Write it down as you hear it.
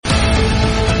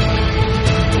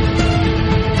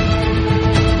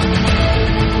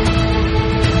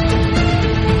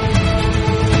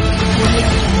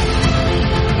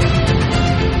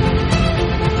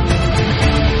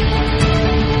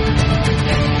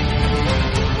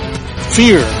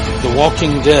Fear the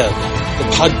Walking Dead, the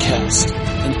podcast,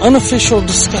 an unofficial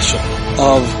discussion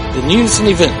of the news and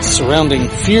events surrounding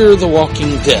Fear the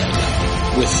Walking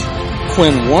Dead with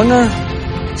Quinn Warner,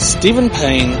 Stephen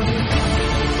Payne,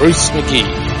 and Bruce McGee.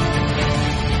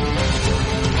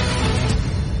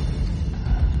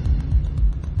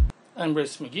 I'm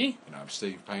Bruce McGee. And I'm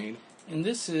Steve Payne. And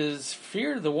this is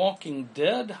Fear the Walking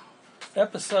Dead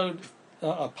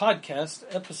podcast,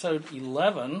 episode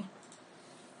 11.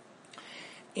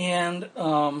 And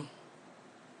I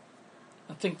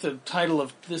think the title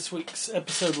of this week's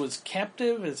episode was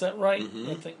Captive. Is that right?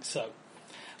 Mm-hmm. I think so.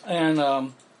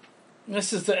 And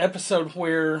this is the episode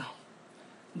where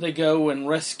they go and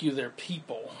rescue their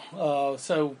people.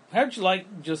 So how'd you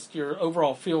like just your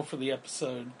overall feel for the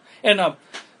episode? And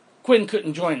Quinn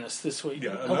couldn't join us this week.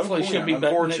 Yeah, hopefully she'll be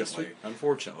back next week.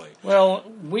 Unfortunately. Well,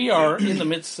 we are in the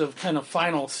midst of kind of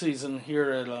final season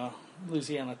here at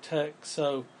Louisiana Tech,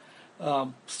 so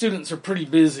students are pretty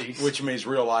busy. Which means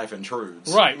real life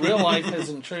intrudes. Right, real life has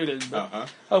intruded, but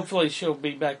hopefully she'll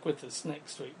be back with us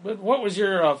next week. But what was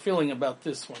your feeling about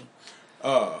this one?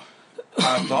 I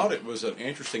thought it was an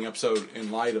interesting episode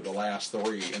in light of the last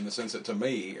three, in the sense that, to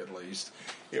me, at least,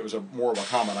 it was more of a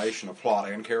combination of plot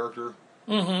and character.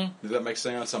 Mm-hmm. Does that make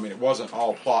sense? I mean, it wasn't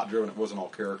all plot-driven, it wasn't all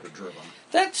character-driven.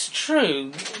 That's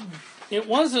true. It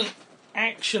wasn't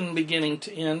action beginning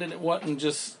to end, and it wasn't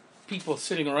just people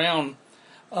sitting around.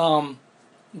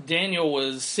 Daniel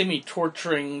was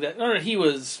semi-torturing that, or he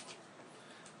was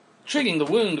treating the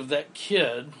wound of that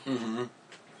kid. Mm-hmm.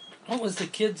 What was the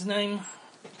kid's name?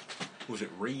 Was it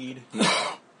Reed?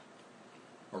 No.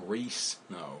 Or Reese?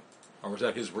 No. Or was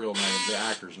that his real name, the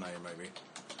actor's name, maybe?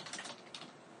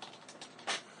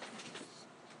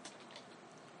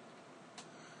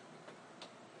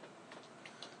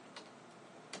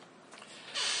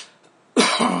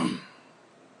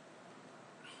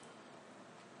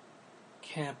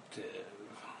 Captive.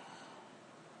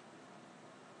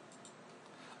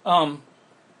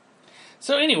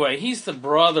 So anyway, he's the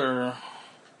brother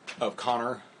of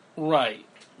Connor. Right.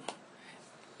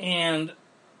 And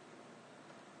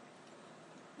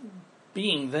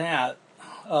being that,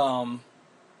 they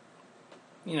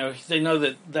know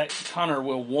that Connor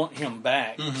will want him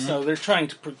back. Mm-hmm. So they're trying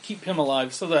to keep him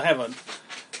alive so they'll have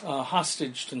a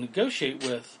hostage to negotiate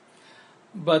with.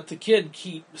 But the kid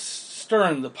keeps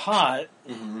stirring the pot.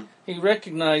 Mm-hmm. He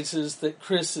recognizes that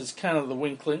Chris is kind of the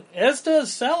weakling, as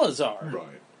does Salazar.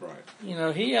 Right.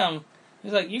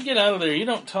 He's like, you get out of there, you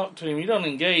don't talk to him, you don't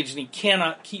engage, and he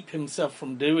cannot keep himself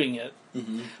from doing it.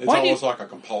 Mm-hmm. It's almost like a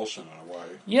compulsion in a way.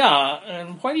 Yeah,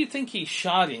 and why do you think he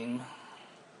shot him?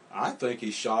 I think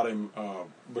he shot him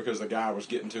because the guy was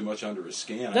getting too much under his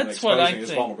skin. That's and what I exposing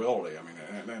his vulnerability. I mean,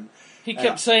 he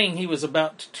kept saying he was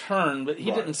about to turn, but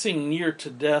he didn't seem near to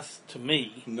death to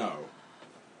me. No.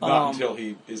 Not until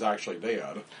he is actually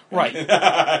dead. Right.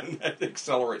 It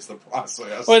accelerates the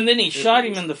process. Well, and then he shot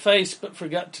him in the face, but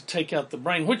forgot to take out the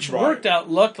brain, which worked out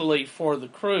luckily for the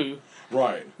crew.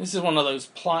 Right. This is one of those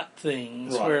plot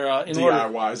things where,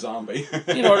 DIY zombie.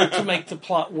 in order to make the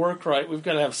plot work right, we've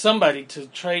got to have somebody to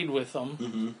trade with them.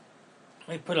 Mm-hmm.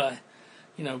 They put a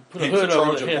hood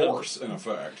over the head. Horse, in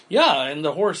effect. Yeah, and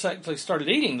the horse actually started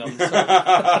eating them. So.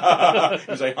 It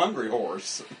was a hungry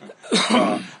horse.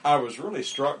 I was really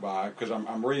struck by, because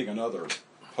I'm reading another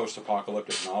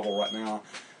post-apocalyptic novel right now,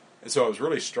 and so I was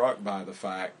really struck by the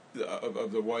fact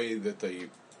of the way that the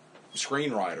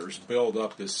screenwriters build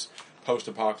up this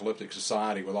post-apocalyptic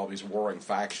society with all these warring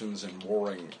factions and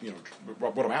warring,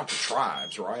 what amount to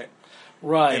tribes, right?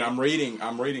 Right. And I'm reading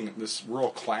this real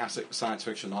classic science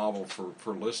fiction novel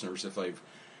for listeners. If they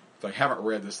haven't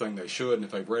read this thing, they should, and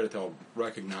if they've read it, they'll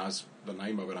recognize the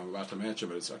name of it I'm about to mention.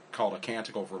 But it's called A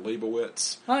Canticle for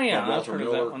Leibowitz. Oh yeah, I've heard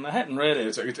of that one. I hadn't read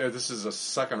it. This is a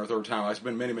second or third time. It's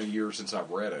been many, many years since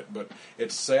I've read it, but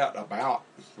it's set about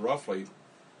roughly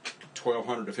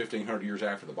 1,200 to 1,500 years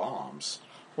after the bombs.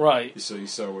 Right. You see,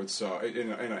 so it's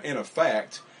in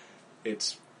effect,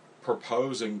 it's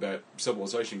proposing that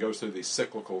civilization goes through these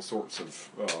cyclical sorts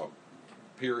of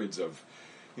periods of,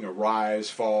 rise,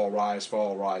 fall, rise,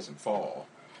 fall, rise, and fall.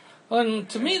 Well, and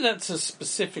to me, that's a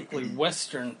specifically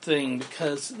Western thing,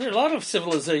 because there are a lot of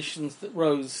civilizations that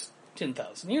rose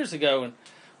 10,000 years ago, and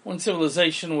one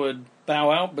civilization would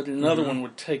bow out, but another one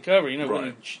would take over.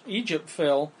 When Egypt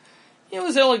fell, it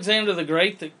was Alexander the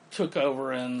Great that took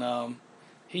over, and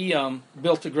he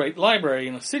built a great library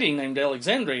in a city named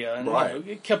Alexandria, and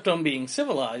it kept on being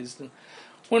civilized. And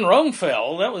when Rome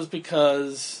fell, that was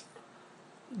because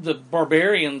the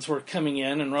barbarians were coming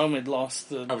in, and Rome had lost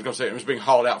the... I was going to say, it was being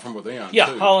hauled out from within, Yeah,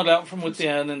 too. hauled out from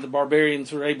within, and the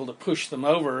barbarians were able to push them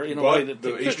over in a way that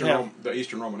they couldn't have. The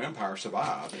Eastern Roman Empire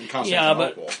survived in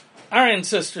Constantinople. Yeah, but our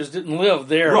ancestors didn't live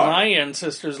there. Right. My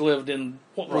ancestors lived in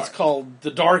what was called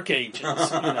the Dark Ages,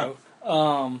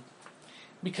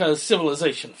 because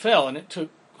civilization fell, and it took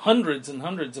hundreds and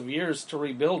hundreds of years to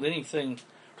rebuild anything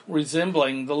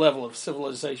resembling the level of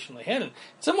civilization they had. In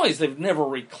some ways, they've never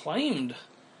reclaimed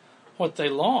what they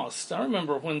lost. I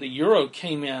remember when the euro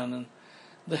came in, and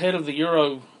the head of the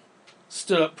euro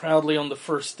stood up proudly on the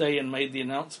first day and made the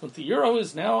announcement, the euro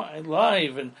is now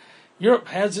alive, and Europe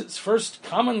has its first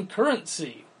common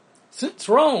currency since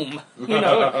Rome.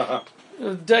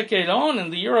 A decade on,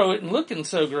 and the euro isn't looking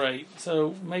so great.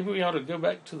 So maybe we ought to go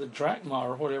back to the drachma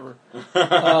or whatever.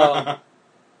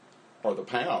 Or the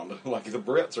pound, like the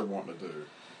Brits are wanting to do.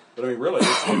 But I mean, really,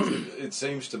 it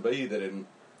seems to be that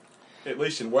at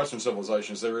least in Western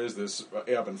civilizations, there is this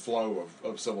ebb and flow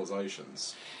of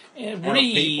civilizations. And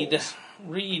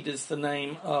Reed is the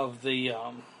name of the...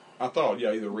 I thought,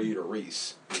 either Reed or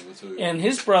Reese. And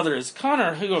his brother is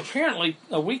Connor, who apparently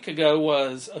a week ago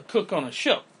was a cook on a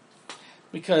ship.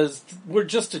 Because we're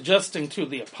just adjusting to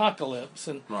the apocalypse.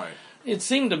 And it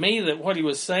seemed to me that what he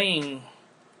was saying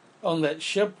on that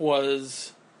ship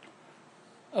was,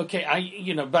 okay,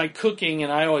 by cooking,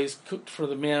 and I always cooked for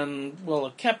the men. Well,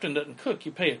 a captain doesn't cook.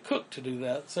 You pay a cook to do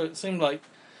that. So it seemed like,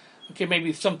 okay,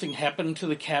 maybe something happened to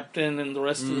the captain and the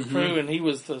rest of the crew, and he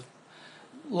was the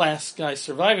last guy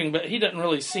surviving. But he doesn't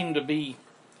really seem to be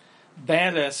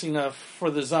badass enough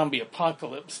for the zombie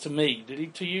apocalypse to me. Did he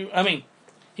to you? I mean,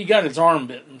 he got his arm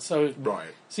bitten, so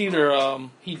it's either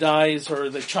he dies or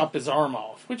they chop his arm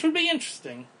off, which would be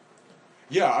interesting.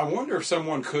 Yeah, I wonder if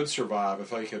someone could survive if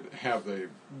they could have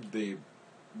the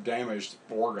damaged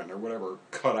organ or whatever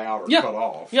cut out or cut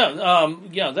off.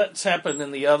 Yeah, that's happened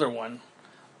in the other one.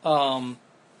 The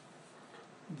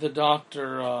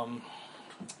doctor,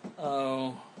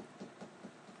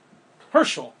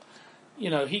 Herschel,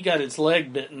 he got his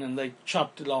leg bitten and they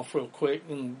chopped it off real quick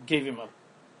and gave him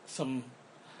some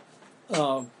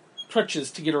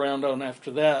crutches to get around on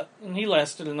after that. And he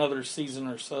lasted another season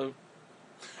or so.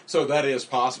 So that is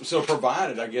possible. So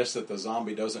provided, I guess, that the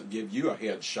zombie doesn't give you a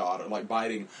headshot, or like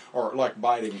biting.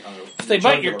 If they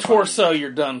bite your torso,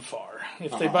 you're done for.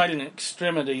 If they bite an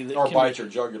extremity, bite your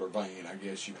jugular vein, I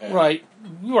guess you have. Right,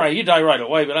 you die right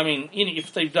away. But I mean,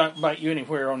 if they bite you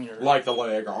anywhere on your the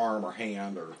leg or arm or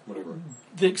hand or whatever,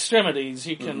 the extremities,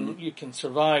 you can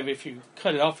survive if you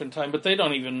cut it off in time. But they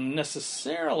don't even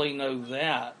necessarily know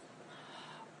that.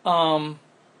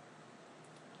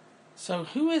 So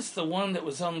who is the one that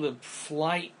was on the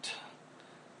flight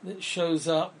that shows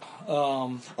up?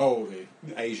 The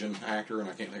Asian actor, and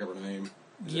I can't think of her name.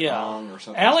 Or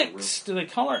something. Alex. Do they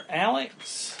call her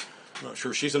Alex? I'm not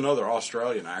sure. She's another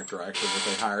Australian actor, actually, that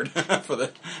they hired for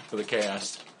the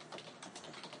cast.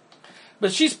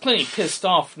 But she's plenty pissed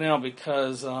off now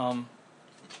because,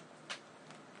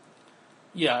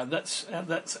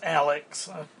 that's Alex.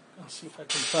 I'll see if I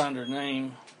can find her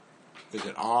name. Is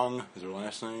it Ong? Is her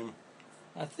last name?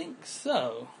 I think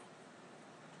so.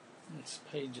 This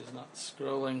page is not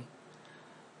scrolling.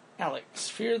 Alex,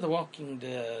 Fear the Walking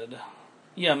Dead.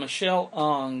 Yeah, Michelle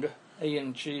Ong,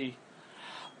 A-N-G.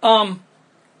 And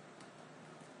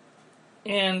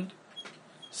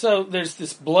so there's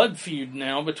this blood feud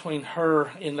now between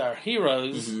her and our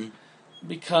heroes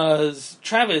because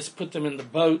Travis put them in the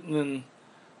boat and then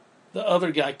the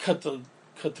other guy cut the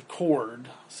cord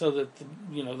so that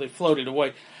they floated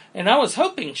away. And I was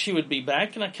hoping she would be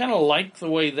back, and I kind of like the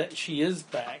way that she is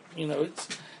back. It's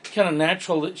kind of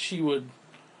natural that she would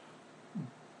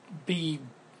be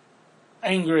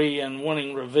angry and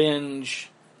wanting revenge,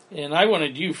 and I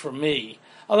wanted you for me.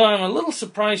 Although I'm a little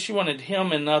surprised she wanted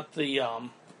him and not the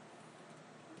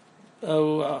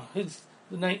his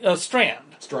name Strand.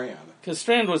 Strand, because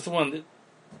Strand was the one that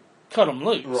cut him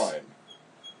loose. Right.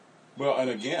 Well, and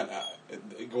again,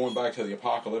 going back to the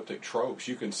apocalyptic tropes,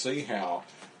 you can see how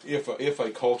if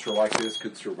a culture like this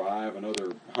could survive another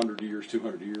 100 years,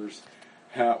 200 years,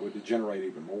 how it would degenerate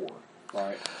even more.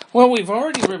 Right. Well, we've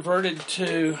already reverted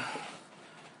to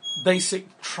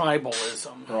basic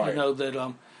tribalism. Right.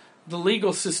 That the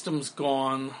legal system's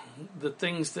gone. The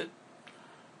things that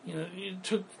it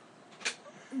took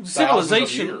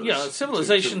civilization.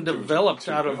 Civilization developed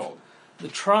out of the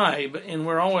tribe, and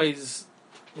we're always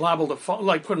liable to fall.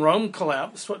 Like when Rome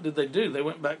collapsed, what did they do? They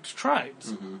went back to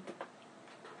tribes,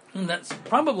 and that's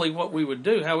probably what we would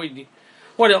do.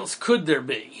 What else could there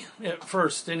be at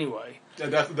first, anyway?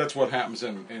 That's what happens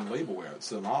in Leibowitz,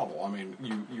 the novel. I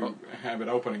mean, you have it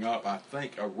opening up, I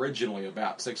think, originally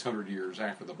about 600 years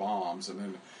after the bombs,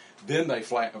 and then they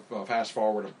fast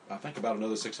forward, I think, about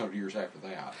another 600 years after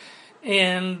that.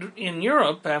 And in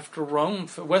Europe, after Rome,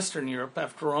 Western Europe,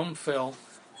 after Rome fell,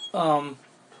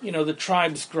 the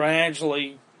tribes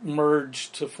gradually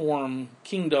merged to form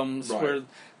kingdoms where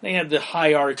they had the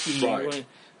hierarchy. Right.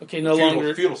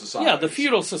 Feudal society. Yeah, the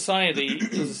feudal society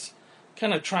is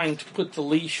kind of trying to put the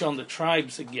leash on the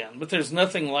tribes again, but there's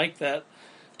nothing like that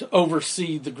to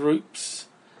oversee the groups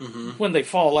when they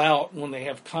fall out, when they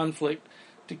have conflict,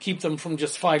 to keep them from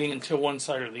just fighting until one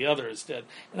side or the other is dead.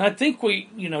 And I think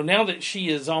now that she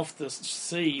is off the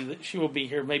sea, that she will be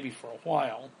here maybe for a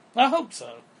while. I hope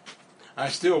so. I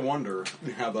still wonder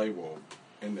how they will,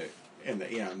 in the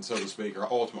end, so to speak, or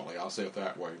ultimately, I'll say it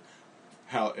that way,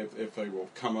 how if they will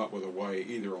come up with a way,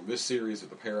 either on this series or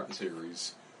the parent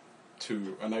series,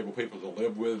 to enable people to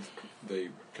live with the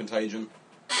contagion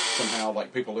somehow,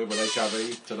 like people live with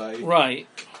HIV today. Right.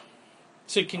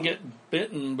 So you can get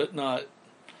bitten, but not...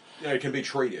 Yeah, it can be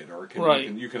treated, or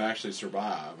you can actually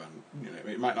survive, and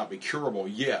it might not be curable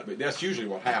yet, but that's usually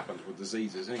what happens with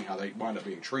diseases. Anyhow, they wind up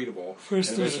being treatable.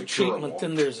 First there's a treatment,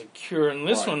 then there's a cure, and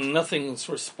this one, nothing's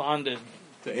responded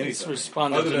to anything. It's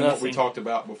responded other than to what we talked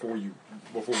about before we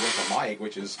went to Mike,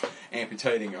 which is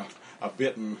amputating a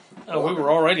bitten. Oh, we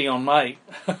were already on Mike.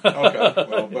 Okay,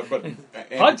 well, but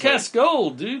podcast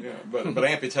gold, dude. Yeah, but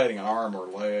amputating an arm or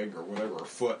leg or whatever, or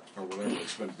foot or whatever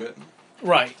that's been bitten.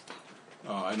 Right.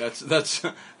 And that's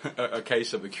a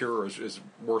case of the cure is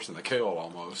worse than the kill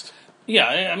almost.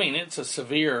 Yeah, I mean, it's a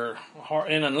severe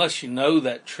and unless you know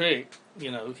that trick,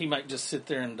 he might just sit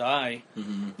there and die.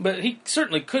 Mm-hmm. But he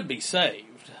certainly could be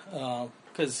saved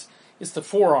because it's the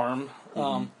forearm.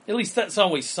 At least that's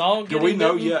all we saw. Do we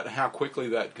know yet how quickly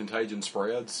that contagion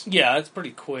spreads? Yeah, it's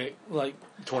pretty quick. Like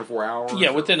 24 hours?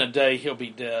 Yeah, within a day he'll be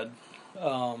dead.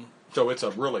 So it's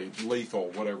a really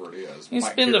lethal, whatever it is. You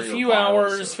spend a few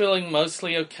hours feeling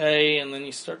mostly okay, and then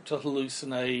you start to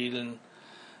hallucinate and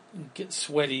get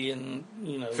sweaty and,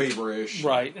 feverish.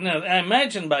 Right. And I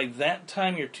imagine by that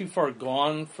time you're too far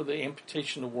gone for the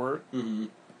amputation to work. Mm-hmm.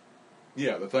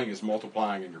 Yeah, the thing is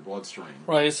multiplying in your bloodstream.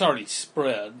 Right, it's already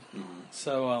spread. Mm-hmm.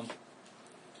 So,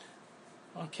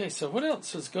 okay, so what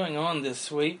else is going on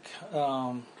this week?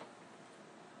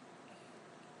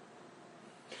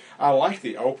 I like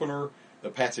the opener, the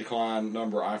Patsy Cline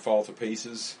number, I Fall to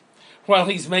Pieces. While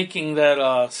he's making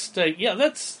that steak. Yeah,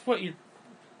 that's what you're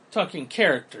talking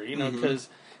character, because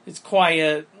it's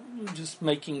quiet, just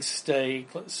making steak.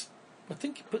 I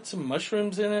think you put some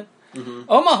mushrooms in it. Mm-hmm.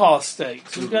 Omaha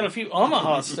steaks. We've got a few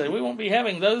Omaha steaks. We won't be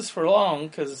having those for long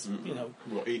because,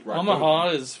 we'll eat right Omaha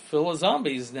is full of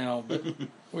zombies now, but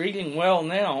we're eating well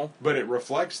now. But it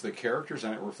reflects the characters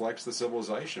and it reflects the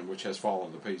civilization, which has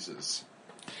fallen to pieces.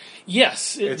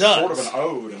 Yes, it's does. It's sort of an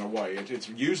ode in a way. It's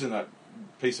using that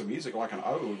piece of music like an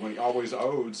ode when he always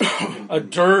odes. A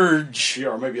dirge. Yeah,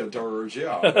 or maybe a dirge,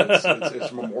 yeah.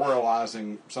 It's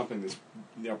memorializing something that's,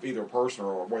 either a person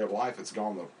or a way of life that's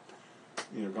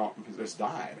that's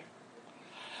died.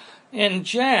 And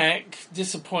Jack,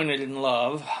 disappointed in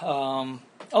love,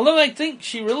 although I think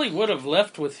she really would have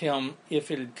left with him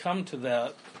if it had come to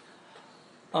that.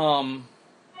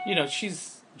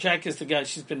 Jack is the guy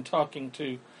she's been talking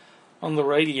to on the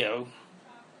radio,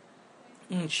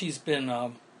 and she's been,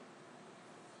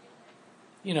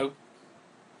 do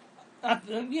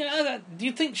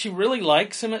you think she really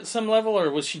likes him at some level,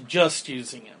 or was she just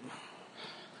using him?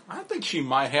 I think she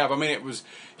might have. I mean,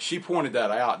 she pointed that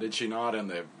out, did she not, in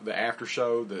the after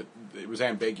show, that it was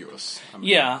ambiguous. I mean,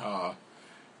 yeah.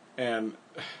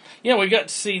 Yeah, we got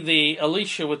to see the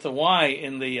Alicia with the Y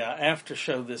in the after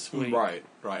show this week. Right.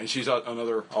 And she's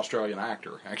another Australian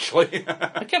actor, actually.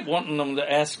 I kept wanting them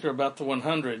to ask her about the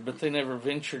 100, but they never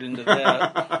ventured into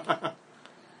that.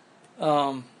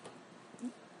 But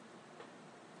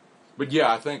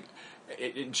yeah, I think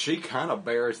she kind of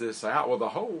bears this out. Well, the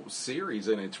whole series,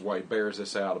 in its way, bears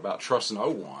this out about trusting no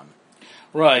one.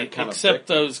 Right, except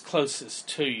those closest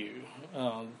to you.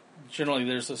 Generally,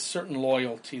 there's a certain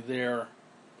loyalty there.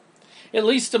 At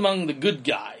least among the good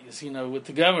guys. With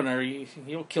the governor,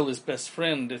 he'll kill his best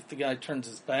friend if the guy turns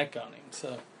his back on him.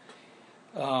 So,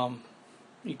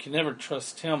 you can never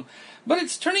trust him. But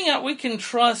it's turning out we can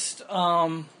trust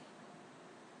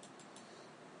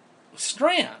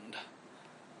Strand.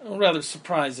 Rather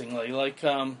surprisingly. Like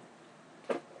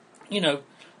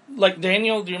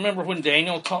Daniel, do you remember when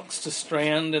Daniel talks to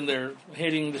Strand and they're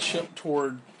heading the ship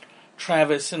toward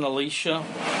Travis and Alicia?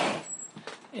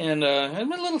 And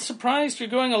I'm a little surprised you're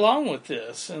going along with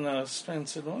this. And Strand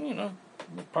said, well,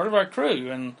 part of our crew.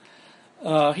 And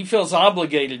he feels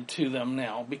obligated to them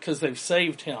now because they've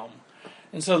saved him.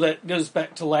 And so that goes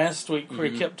back to last week where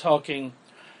he kept talking,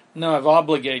 no, I've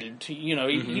obligated to,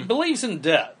 he believes in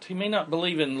debt. He may not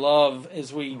believe in love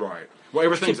as we... Right. Well,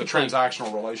 everything's a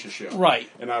transactional relationship. Right.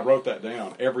 And I wrote that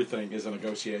down. Everything is a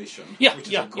negotiation. Yeah, which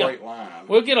is a great line.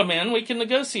 We'll get them in. We can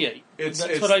negotiate.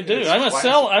 That's what I do.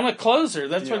 I'm a closer.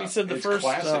 That's what he said the first...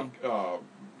 classic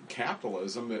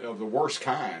capitalism of the worst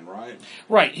kind, right?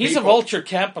 Right. He's a vulture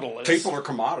capitalist. People are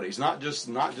commodities, not just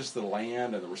the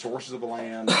land and the resources of the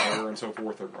land, the air and so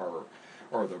forth,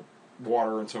 or the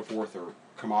water and so forth, or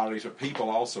commodities, but people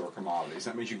also are commodities.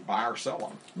 That means you can buy or sell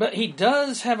them. But he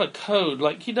does have a code.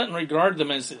 Like, he doesn't regard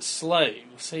them as his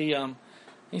slaves. He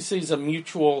sees a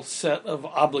mutual set of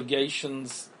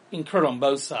obligations incurred on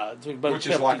both sides. Which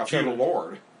is like a feudal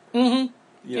lord.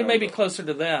 Mm-hmm. It may be closer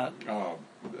to that.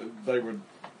 They would,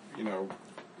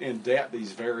 indebt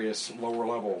these various lower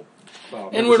level.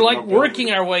 And we're like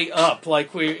working our way up.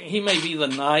 Like he may be the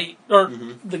knight or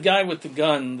the guy with the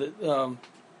gun that.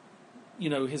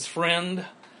 His friend,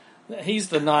 he's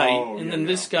the knight, then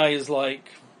this guy is like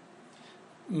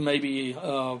maybe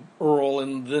Earl,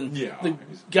 and then the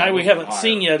guy we haven't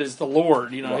seen yet is the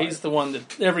Lord. He's the one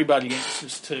that everybody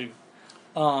answers to. You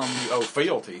owe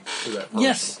fealty to that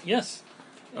person. Yes.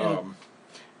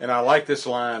 And I like this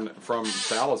line from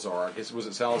Salazar. Was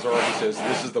it Salazar? He says,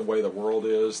 "This is the way the world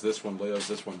is. This one lives.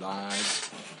 This one dies."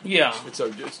 Yeah. It's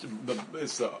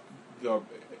the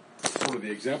sort of the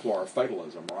exemplar of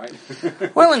fatalism, right?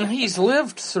 Well, and he's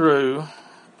lived through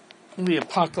the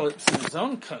apocalypse in his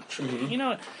own country.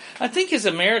 I think as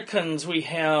Americans we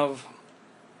have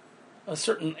a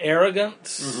certain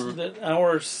arrogance that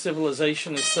our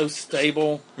civilization is so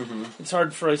stable. It's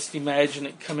hard for us to imagine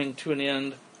it coming to an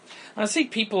end. I see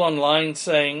people online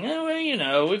saying,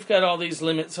 we've got all these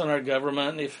limits on our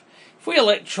government. If we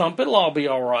elect Trump, it'll all be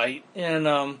all right.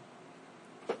 And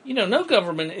no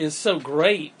government is so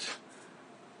great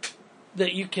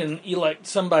that you can elect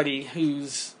somebody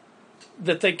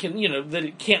that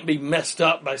it can't be messed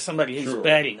up by somebody who's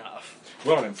bad enough.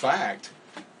 Well, in fact,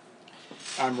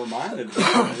 I'm reminded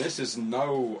that this is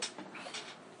no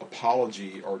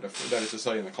apology, or that is to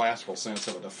say in the classical sense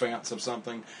of a defense of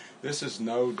something. This is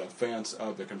no defense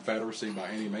of the Confederacy by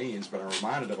any means, but I'm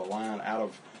reminded of a line out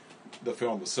of the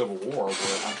film The Civil War, where I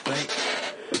think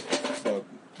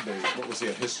what was he,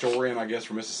 a historian, I guess,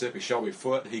 from Mississippi, Shelby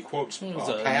Foote, he quotes he was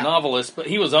a novelist, but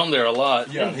he was on there a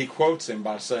lot. Yeah, he quotes him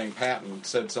by saying Patton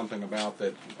said something about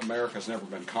that America's never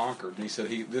been conquered, and he said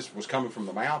this was coming from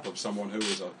the mouth of someone who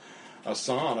was a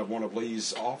son of one of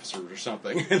Lee's officers or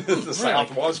something. The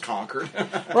South was conquered.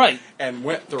 Right. And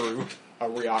went through a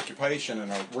reoccupation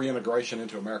and a reintegration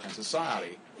into American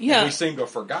society. Yeah. And we seem to have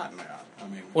forgotten that.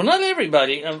 Well, not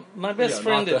everybody. My best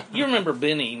friend, you remember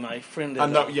Benny, my friend? I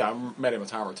know. I met him a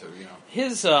time or two. Yeah.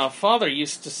 His father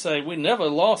used to say, "We never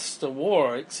lost a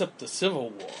war except the Civil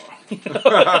War."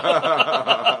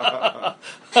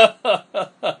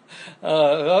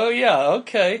 Oh yeah,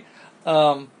 okay.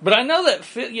 But I know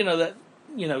that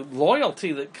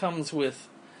loyalty that comes with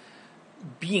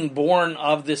being born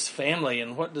of this family,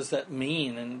 and what does that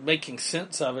mean, and making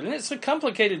sense of it. And it's a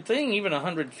complicated thing, even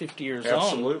 150 years on.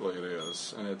 Absolutely it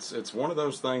is. And it's one of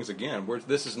those things, again, where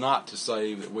this is not to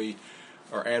say that we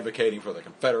are advocating for the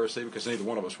Confederacy, because neither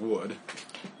one of us would.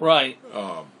 Right.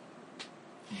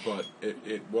 But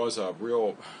it was a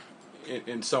real,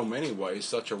 in so many ways,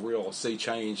 such a real sea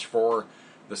change for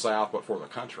the South, but for the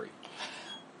country.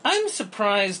 I'm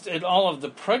surprised at all of the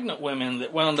pregnant women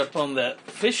that wound up on that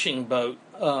fishing boat.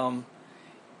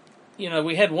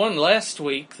 We had one last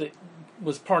week that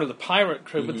was part of the pirate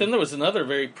crew, but then there was another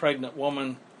very pregnant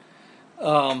woman,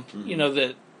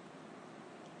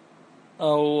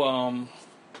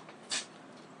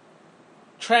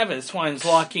 Travis winds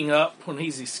locking up when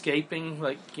he's escaping.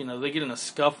 Like, they get in a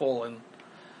scuffle,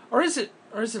 or is it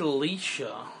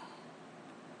Alicia?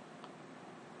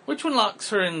 Which one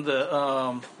locks her in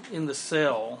the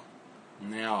cell?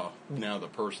 Now the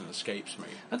person escapes me.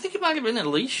 I think it might have been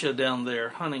Alicia down there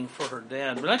hunting for her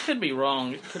dad, but I could be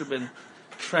wrong. It could have been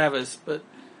Travis, but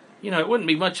it wouldn't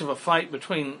be much of a fight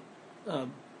between a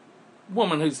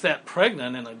woman who's that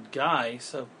pregnant and a guy.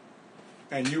 So.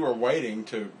 And you were waiting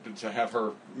to have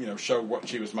her, show what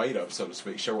she was made of, so to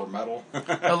speak, show her mettle.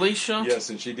 Alicia? Yes,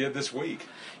 and she did this week.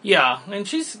 Yeah, and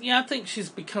I think she's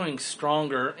becoming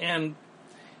stronger. And,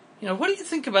 what do you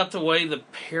think about the way the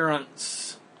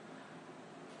parents,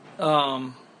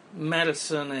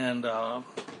 Madison and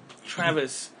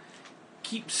Travis,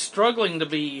 keep struggling to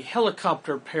be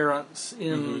helicopter parents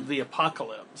in the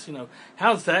apocalypse?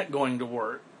 How's that going to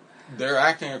work? they're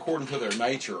acting according to their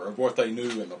nature of what they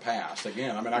knew in the past.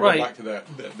 Again, I mean, I Right. go back to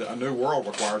that. A new world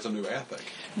requires a new ethic.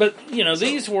 But,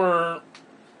 these were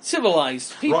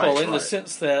civilized people Right, in the right.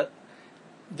 sense that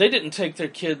they didn't take their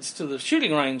kids to the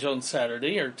shooting range on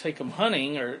Saturday or take them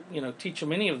hunting or, teach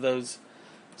them any of those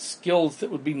skills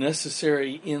that would be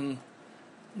necessary in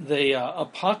the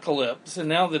apocalypse. And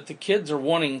now that the kids are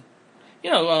wanting,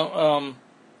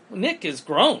 Nick is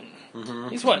grown. Mm-hmm.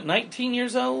 He's 19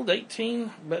 years old,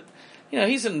 18, but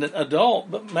he's an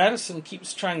adult. But Madison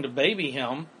keeps trying to baby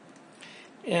him,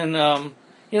 and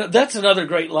that's another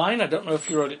great line. I don't know if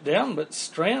you wrote it down, but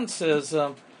Strand says,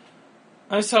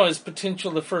 "I saw his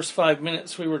potential the first 5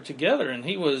 minutes we were together, and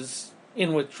he was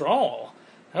in withdrawal.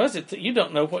 How is it that you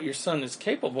don't know what your son is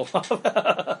capable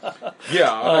of?"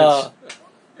 Yeah,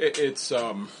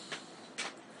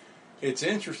 it's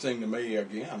interesting to me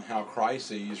again how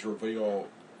crises reveal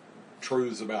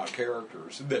truths about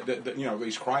characters that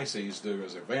these crises do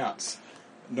as events.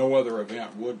 No other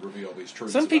event would reveal these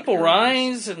truths. Some about people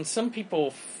characters. rise, and some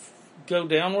people go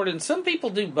downward, and some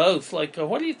people do both. Like,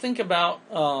 what do you think about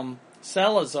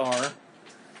Salazar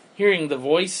hearing the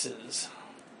voices?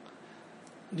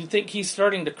 Do you think he's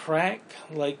starting to crack?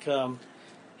 Like,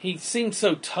 he seems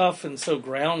so tough and so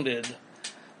grounded,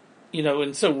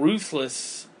 and so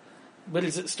ruthless. But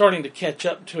is it starting to catch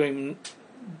up to him?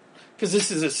 Because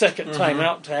this is his second time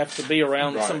out to have to be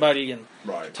around Right. somebody and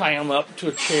Right. tie them up to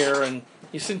a chair and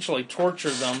essentially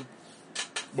torture them.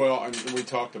 Well, and we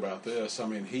talked about this. I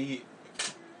mean, he,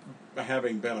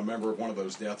 having been a member of one of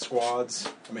those death squads,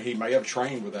 I mean, he may have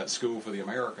trained with that School of the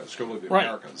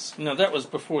Americas. No, that was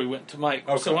before we went to Mike.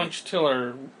 Okay. So why don't you tell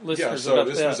our listeners Yeah, so about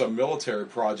this that? was a military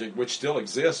project which still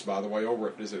exists, by the way, over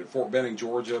at Fort Benning,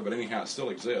 Georgia, but anyhow, it still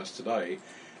exists today.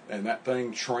 And that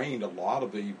thing trained a lot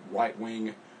of the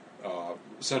right-wing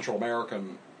Central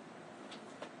American,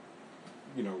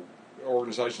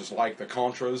 organizations like the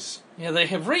Contras. Yeah, they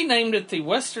have renamed it the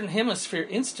Western Hemisphere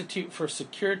Institute for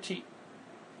Security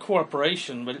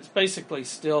Cooperation, but it's basically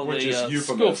still Which the is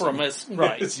School for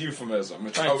right? It's euphemism.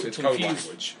 It's Trying to it's code confuse-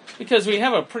 language. Because we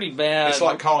have a pretty bad. It's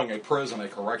like calling a prison a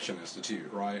correction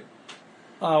institute, right?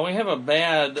 we have a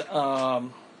bad.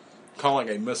 Calling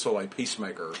a missile a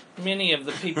peacemaker. Many of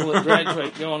the people that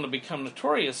graduate go on to become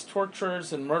notorious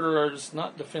torturers and murderers,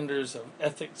 not defenders of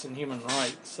ethics and human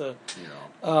rights. So,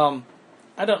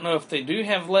 I don't know if they do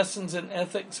have lessons in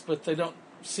ethics, but they don't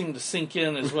seem to sink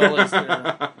in as well as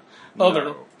their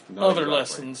other exactly.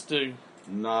 lessons do.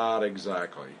 Not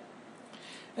exactly.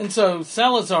 And so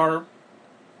Salazar,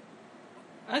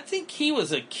 I think he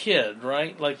was a kid,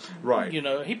 right? Like, Right.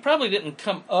 He probably didn't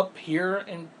come up here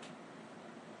and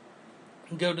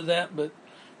go to that, but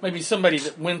maybe somebody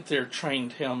that went there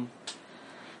trained him.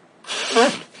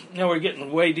 Now we're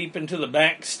getting way deep into the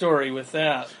backstory with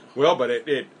that. Well, but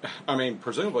I mean,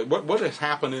 presumably, what has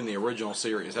happened in the original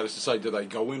series? That is to say, do they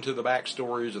go into the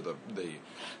backstories of the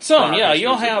Some, yeah, histories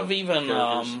you'll of have the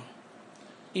characters?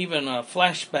 even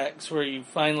flashbacks where you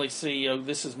finally see,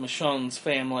 this is Michonne's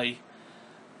family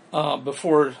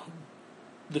before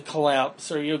the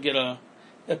collapse, or you'll get a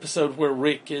episode where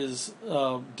Rick is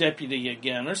deputy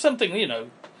again, or something.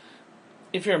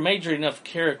 If you're a major enough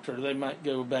character, they might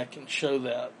go back and show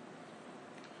that.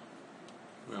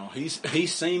 Well, he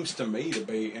seems to me to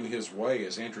be, in his way,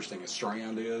 as interesting as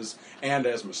Strand is, and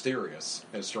as mysterious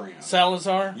as Strand.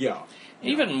 Salazar? Yeah.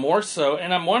 Even more so,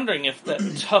 and I'm wondering if that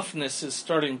toughness is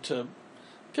starting to...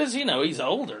 Because, he's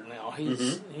older now.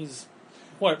 He's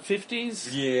what, 50s?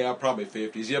 Yeah, probably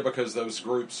 50s. Yeah, because those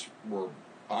groups were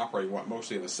operating,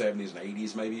 mostly in the 70s and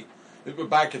 80s, maybe?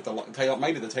 Back at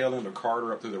maybe the tail end of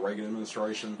Carter up through the Reagan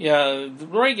administration. Yeah, the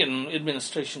Reagan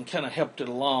administration kind of helped it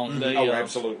along. They,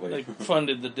 absolutely. They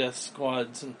funded the death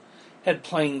squads and had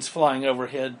planes flying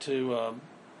overhead to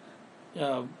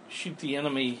shoot the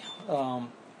enemy.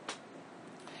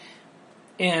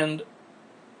 And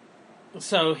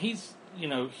so he's,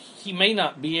 he may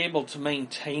not be able to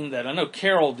maintain that. I know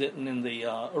Carol didn't in the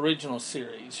original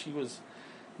series. She was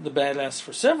the badass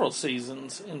for several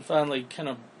seasons and finally kind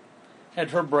of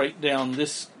had her breakdown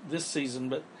this season,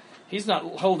 but he's not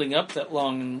holding up that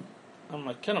long, and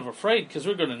I'm kind of afraid because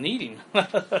we're going to need him.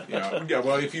 Yeah.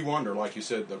 Well, if you wonder, like you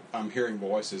said, I'm hearing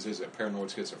voices. Is it paranoid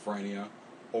schizophrenia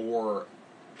or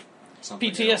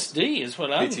something PTSD else? Is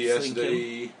what I'm thinking.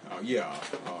 PTSD, yeah.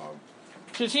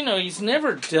 Because he's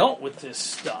never dealt with this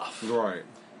stuff. Right.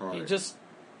 He just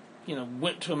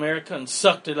went to America and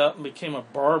sucked it up and became a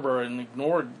barber and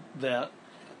ignored that.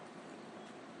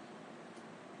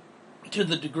 To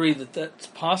the degree that that's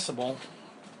possible.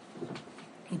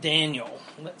 Daniel,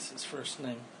 that's his first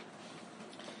name.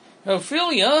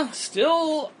 Ophelia,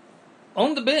 still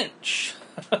on the bench.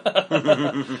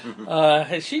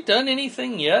 Has she done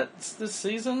anything yet this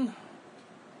season?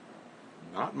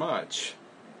 Not much.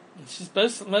 She's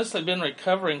mostly been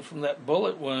recovering from that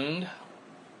bullet wound.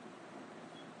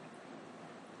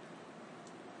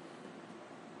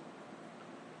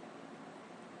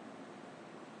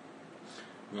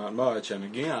 Not much. And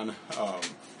again,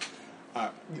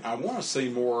 I want to see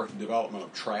more development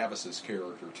of Travis's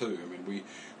character too. I mean,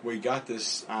 we got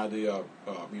this idea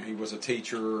of he was a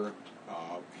teacher.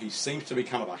 He seems to be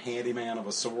kind of a handyman of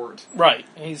a sort. Right.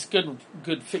 He's good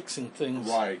fixing things.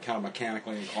 Right, kind of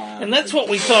mechanically inclined. And that's what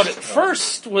we thought at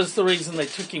first was the reason they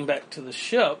took him back to the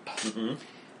ship. Mm-hmm.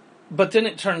 But then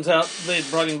it turns out they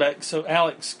brought him back so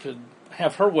Alex could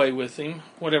have her way with him,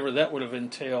 whatever that would have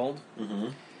entailed. Mm-hmm.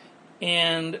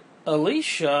 And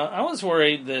Alicia, I was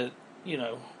worried that,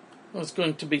 there was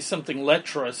going to be something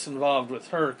lecherous involved with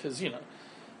her because,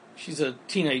 she's a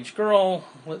teenage girl.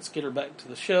 Let's get her back to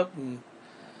the ship. And,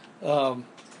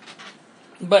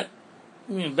 but,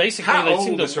 basically how they old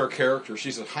seem to... is her character?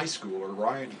 She's a high schooler,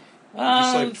 right?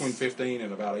 You say between 15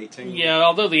 and about 18? Yeah,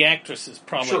 although the actress is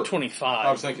probably Sure. 25.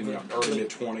 I was thinking early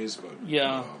mid-20s, but...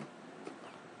 Yeah.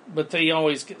 But they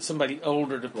always get somebody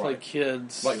older to play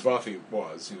kids. Like Buffy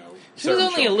was, She was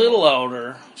only a little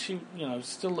older. She,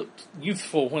 still looked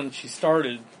youthful when she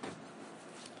started.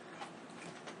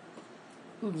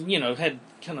 Had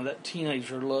kind of that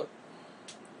teenager look.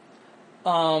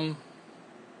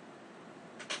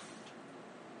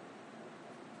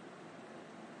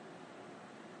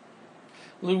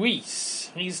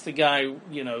 Luis, he's the guy,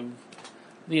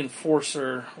 the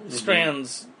enforcer. Mm-hmm.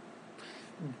 Strand's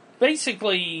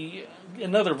basically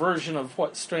another version of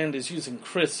what Strand is using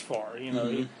Chris for.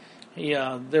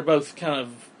 Mm-hmm. They're both kind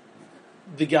of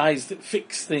the guys that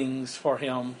fix things for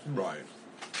him. Right.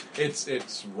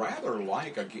 It's rather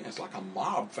like it's like a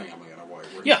mob family in a way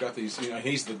where Yeah. he's got these.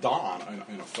 He's the Don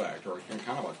in effect, or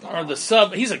kind of a Don. Or the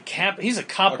sub. He's a capo. A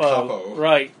capo.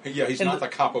 Right? Yeah, he's And not the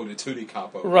capo de tutti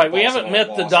capo. Right. We boss of haven't all met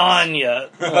the bosses. Don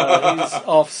yet. He's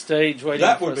off stage waiting.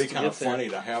 That for would us be to kind of get there. funny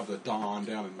to have the Don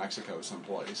down in Mexico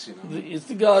someplace. He's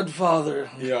the Godfather.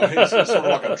 Yeah, he's sort of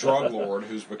like a drug lord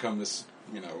who's become this.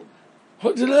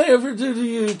 What did I ever do to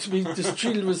you to be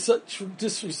treated with such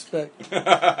disrespect?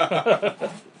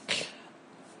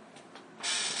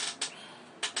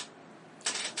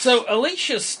 So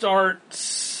Alicia's smart.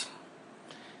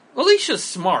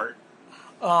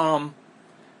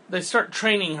 They start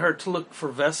training her to look for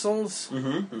vessels.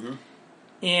 Mm-hmm, mm-hmm.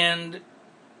 And,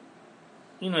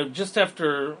 just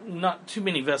after not too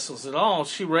many vessels at all,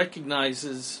 she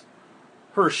recognizes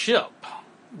her ship.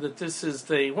 That this is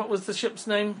what was the ship's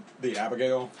name? The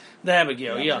Abigail. The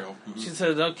Abigail, The yeah. Abigail, mm-hmm. She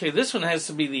said, okay, this one has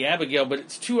to be the Abigail, but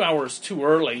it's 2 hours too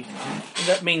early. And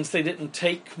that means they didn't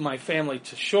take my family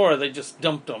to shore. They just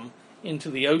dumped them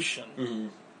into the ocean. Mm-hmm.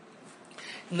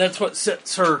 And that's what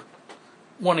sets her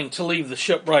wanting to leave the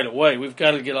ship right away. We've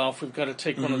got to get off. We've got to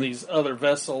take one of these other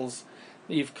vessels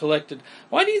that you've collected.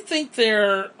 Why do you think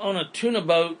they're on a tuna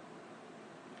boat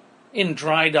in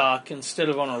dry dock instead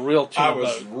of on a real tuna boat? I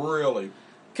was really...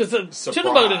 Because the surprised.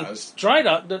 tuna boat in dry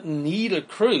dock doesn't need a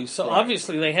crew, so Right.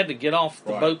 obviously they had to get off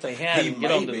the boat they had and get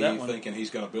onto that one. He may be thinking he's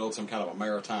going to build some kind of a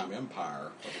maritime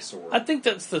empire of the sort. I think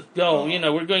that's the goal.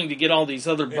 We're going to get all these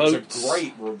other boats. It's a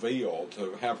great reveal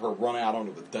to have her run out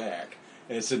onto the deck,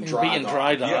 and it's in And dry be in dock.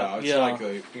 dry dock, Yeah, it's yeah.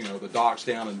 like the docks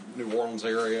down in New Orleans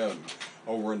area and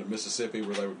over into Mississippi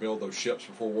where they would build those ships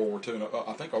before World War II. And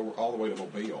I think all the way to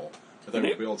Mobile, that they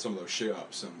would build some of those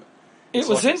ships. And It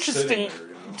was like it's interesting sitting there,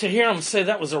 to hear them say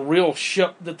that was a real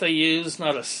ship that they used,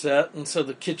 not a set, and so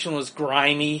the kitchen was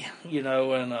grimy,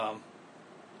 and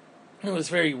it was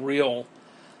very real,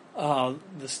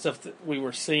 the stuff that we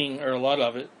were seeing, or a lot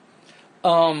of it.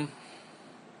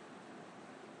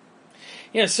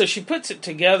 So she puts it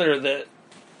together that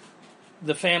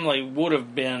the family would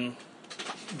have been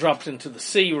dropped into the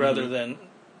sea rather than...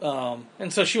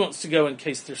 and so she wants to go in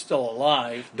case they're still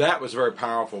alive. That was very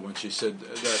powerful when she said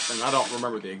that, and I don't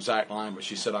remember the exact line, but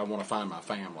she said, "I want to find my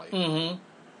family." Mm-hmm.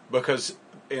 Because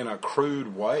in a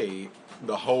crude way,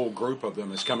 the whole group of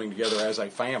them is coming together as a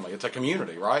family. It's a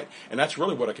community, right? And that's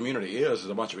really what a community is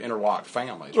a bunch of interlocked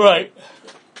families. Right.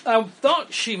 I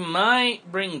thought she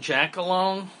might bring Jack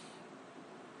along.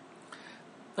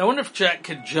 I wonder if Jack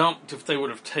had jumped if they would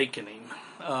have taken him.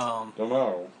 Don't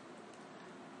know.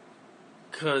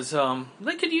 Because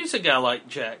they could use a guy like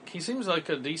Jack. He seems like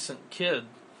a decent kid.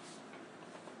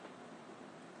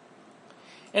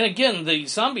 And again, the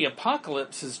zombie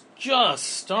apocalypse has just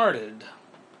started.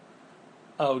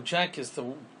 Oh, Jake is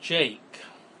the kid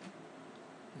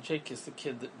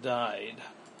that died.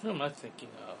 Who am I thinking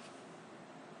of?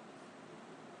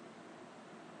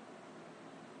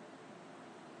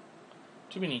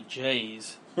 Too many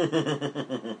J's.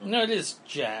 No, it is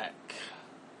Jack.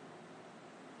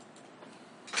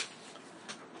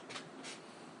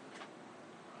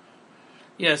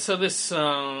 Yeah, so this,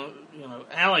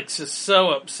 Alex is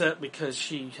so upset because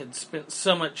she had spent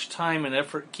so much time and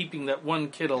effort keeping that one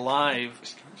kid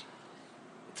alive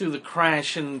through the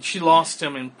crash, and she lost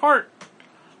him in part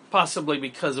possibly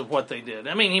because of what they did.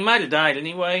 I mean, he might have died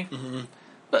anyway,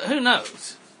 but who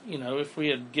knows? If we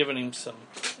had given him some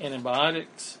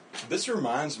antibiotics. This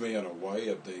reminds me in a way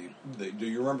of the do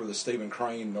you remember the Stephen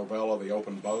Crane novella, The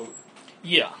Open Boat?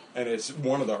 Yeah. And it's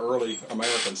one of the early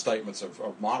American statements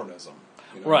of modernism.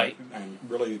 Right. And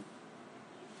really,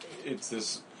 it's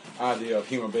this idea of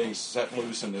human beings set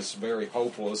loose in this very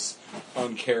hopeless,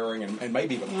 uncaring, and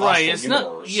maybe even hostile it's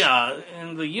universe.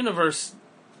 And the universe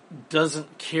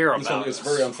doesn't care about it's us.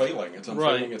 very unfeeling. It's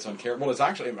unfeeling, Right. It's uncaring. Well, it's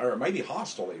actually, or it may be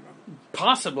hostile even.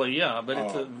 Possibly, yeah, but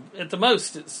at the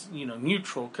most it's,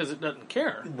 neutral because it doesn't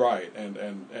care. Right,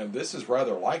 and this is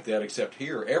rather like that, except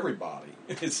here, everybody,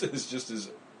 it's just as,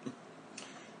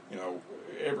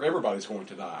 everybody's going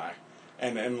to die.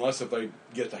 And unless if they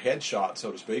get the headshot,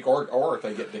 so to speak, or if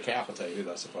they get decapitated,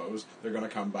 I suppose, they're going to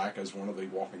come back as one of the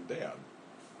Walking Dead.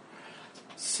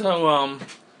 So,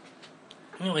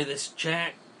 anyway, this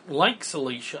Jack likes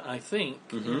Alicia, I think.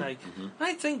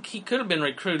 I think he could have been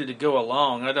recruited to go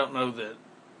along. I don't know that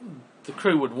the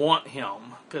crew would want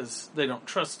him because they don't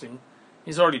trust him.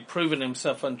 He's already proven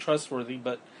himself untrustworthy,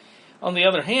 but on the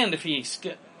other hand, if he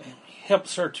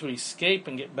helps her to escape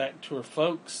and get back to her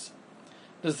folks,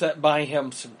 does that buy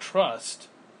him some trust?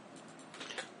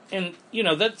 And,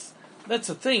 that's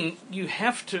the thing. You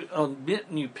have to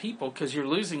admit new people because you're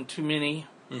losing too many.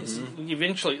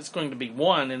 Eventually it's going to be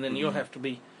one, and then you'll have to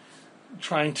be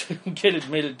trying to get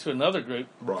admitted to another group.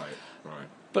 Right.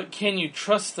 But can you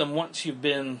trust them once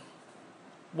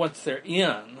they're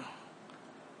in?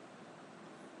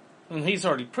 And he's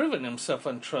already proven himself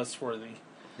untrustworthy.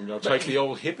 Take the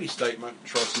old hippie statement,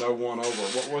 trust no one over,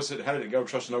 what was it, how did it go,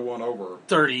 trust no one over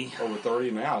 30. Over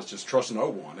 30, now it's just trust no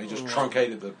one. They just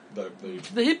truncated the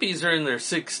hippies are in their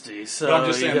 60s, so... But I'm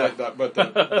just saying but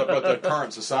the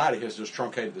current society has just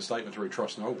truncated the statement to read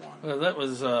trust no one. Well, that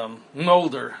was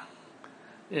Mulder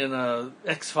in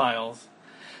X-Files.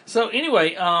 So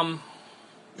anyway,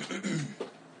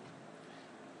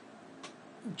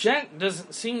 Jack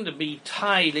doesn't seem to be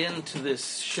tied into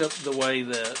this ship the way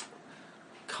that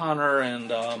Connor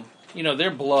and, they're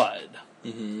blood.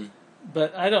 Mm-hmm.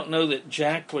 But I don't know that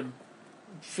Jack would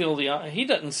feel he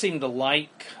doesn't seem to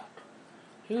like,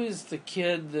 who is the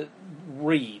kid that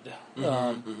Reed? He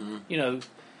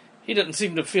doesn't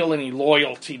seem to feel any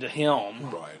loyalty to him.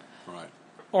 Right.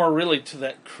 Or really to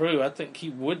that crew. I think he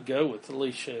would go with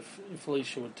Alicia if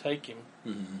Alicia would take him.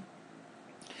 Mm-hmm.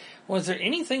 Was there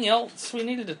anything else we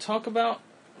needed to talk about?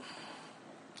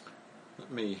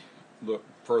 Let me look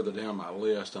further down my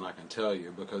list, and I can tell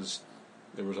you, because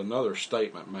there was another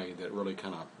statement made that really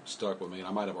kind of stuck with me, and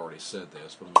I might have already said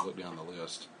this, but I'm going to look down the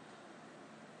list.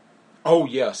 Oh,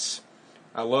 yes.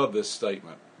 I love this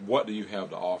statement. What do you have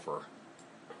to offer?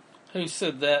 Who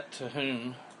said that to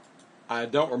whom? I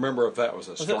don't remember if that was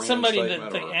a statement. Was that somebody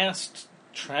that they asked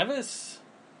Travis?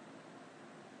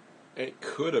 It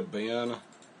could have been.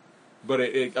 But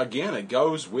it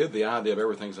goes with the idea of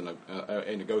everything's a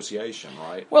negotiation,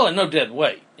 right? Well, and no dead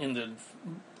weight in the,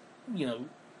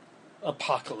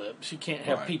 apocalypse. You can't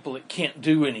have people that can't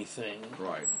do anything.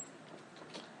 Right.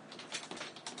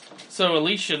 So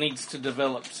Alicia needs to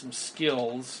develop some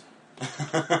skills.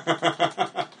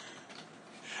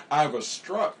 I was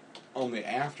struck on the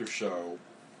after show,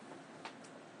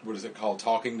 what is it called,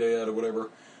 Talking Dead or whatever,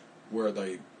 where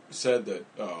they said that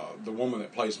the woman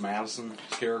that plays Madison's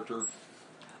character.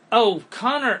 Oh,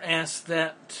 Connor asked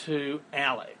that to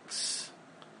Alex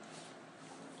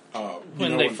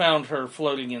when they found her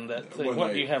floating in that thing.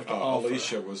 What do you have to offer?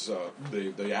 Alicia was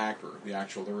the actor,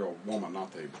 the real woman,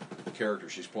 not the character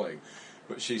she's playing.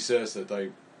 But she says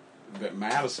that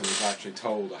Madison was actually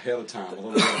told ahead of time a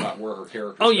little bit about where her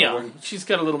character is going. Oh, yeah. She's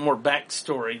got a little more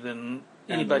backstory than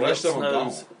anybody else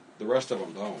knows. The rest of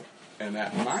them don't. And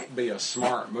that might be a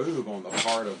smart move on the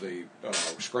part of the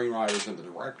screenwriters and the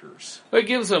directors. It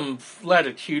gives them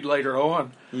latitude later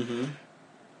on. Mm-hmm.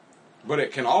 But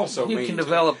it can also mean... You can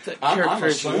develop that character I'm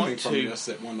as you want assuming from to. this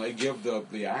that when they give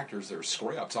the actors their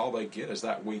scripts, all they get is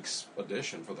that week's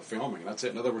edition for the filming. That's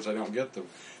it. In other words, they don't get the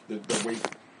week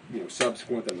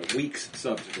subsequent and the weeks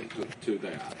subsequent to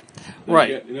that.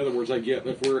 Right. In other words, they get,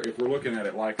 if we're looking at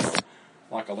it like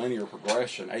a linear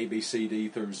progression, A, B, C, D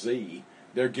through Z,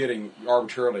 they're getting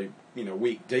arbitrarily,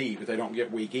 week D, but they don't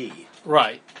get week E.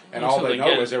 Right. And all they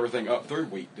know is everything up through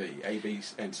week D, A, B,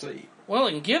 and C. Well,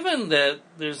 and given that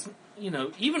there's,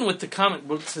 even with the comic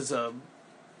books as a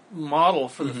model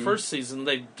for the first season,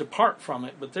 they depart from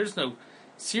it, but there's no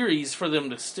series for them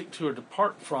to stick to or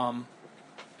depart from.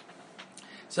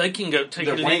 So they can go take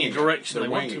it in any direction they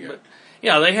want to. But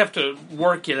yeah, they have to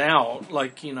work it out.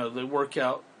 Like, they work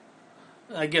out.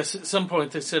 I guess at some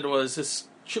point they said, well, is this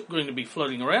ship going to be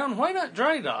floating around? Why not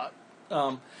dry dock?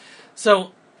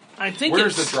 So I think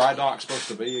where's the dry dock supposed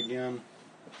to be again?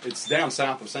 It's down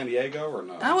south of San Diego, or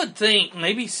no? I would think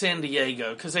maybe San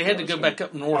Diego, because they had to go back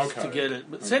up north to get it.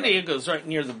 But San Diego's right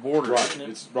near the border. Right, isn't it?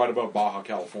 It's right above Baja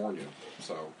California.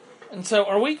 And so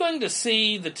are we going to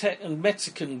see the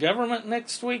Mexican government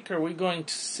next week, or are we going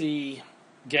to see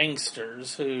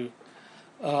gangsters who,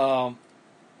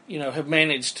 have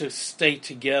managed to stay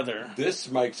together? This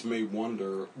makes me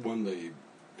wonder, when the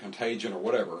Contagion or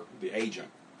whatever, the agent,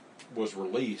 was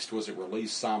released, was it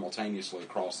released simultaneously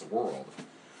across the world?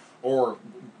 Or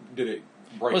did it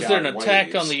break out in waves? Was there an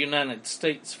attack on the United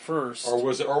States first? Or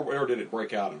was it, or did it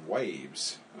break out in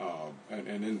waves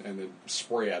and then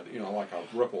spread, like a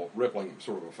rippling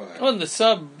sort of effect? Well, the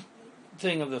sub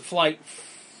thing of the flight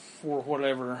for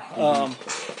whatever.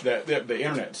 The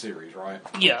internet series, right?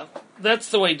 Yeah, that's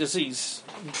the way disease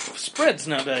spreads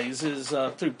nowadays, is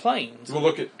through planes. We'll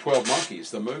look at 12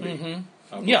 Monkeys, the movie,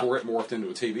 before it morphed into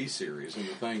a TV series, and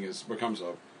the thing becomes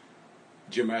a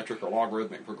geometric or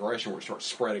logarithmic progression where it starts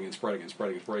spreading and spreading and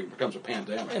spreading and spreading. It becomes a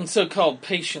pandemic. And so-called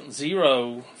Patient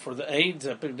Zero for the AIDS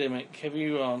epidemic. Have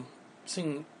you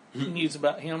seen news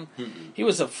about him? He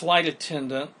was a flight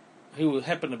attendant who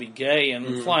happened to be gay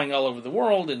and flying all over the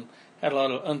world and had a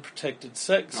lot of unprotected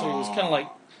sex. So he was kind of like...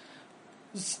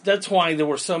 That's why there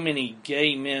were so many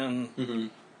gay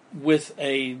men with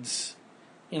AIDS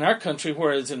in our country,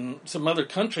 whereas in some other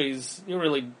countries, it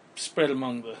really spread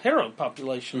among the hetero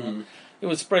population. It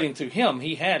was spreading through him.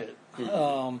 He had it.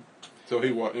 So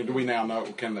he what? Do we now know?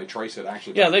 Can they trace it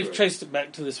actually? Yeah, they've traced it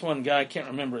back to this one guy. I can't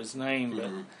remember his name,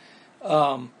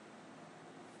 but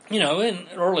and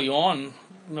early on,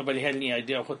 nobody had any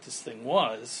idea what this thing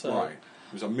was. So. Right,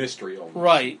 it was a mystery. Almost.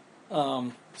 Right.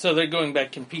 So they're going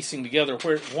back and piecing together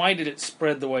why did it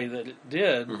spread the way that it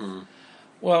did?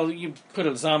 Well, you put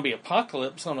a zombie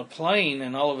apocalypse on a plane,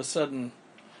 and all of a sudden,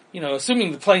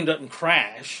 assuming the plane doesn't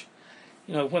crash.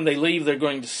 When they leave, they're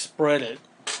going to spread it.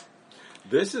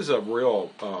 This is a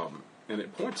real, and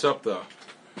it points up the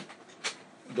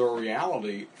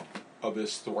reality of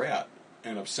this threat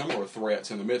and of similar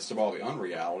threats in the midst of all the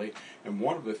unreality. And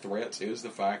one of the threats is the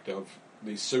fact of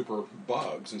these super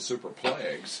bugs and super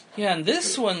plagues. Yeah, and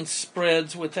this one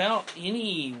spreads without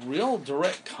any real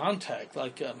direct contact.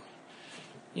 Like,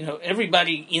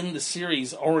 everybody in the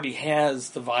series already has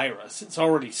the virus. It's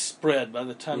already spread. By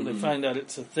the time they find out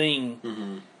it's a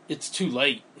thing, it's too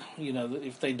late.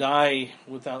 If they die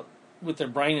with their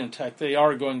brain intact, they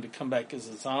are going to come back as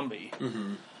a zombie.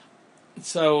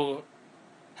 So,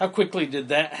 how quickly did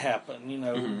that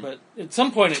happen? But at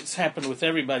some point it's happened with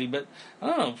everybody. But I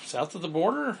don't know, south of the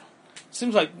border, it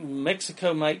seems like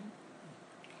Mexico might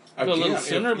go a little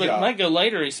sooner, but it might go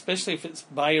later, especially if it's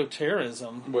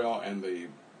bioterrorism. Well, and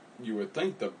you would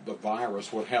think the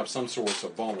virus would have some sorts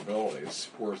of vulnerabilities,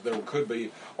 whereas there could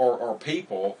be, or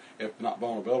people, if not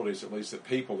vulnerabilities, at least that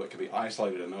people that could be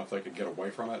isolated enough they could get away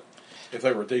from it. If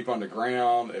they were deep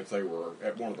underground, if they were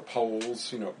at one of the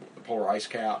poles, the polar ice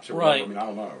caps, or whatever. I mean, I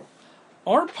don't know.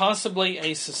 Or possibly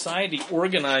a society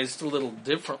organized a little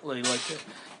differently. Like,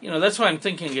 that's why I'm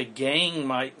thinking a gang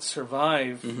might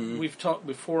survive. We've talked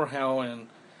before how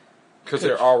because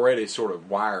they're already sort of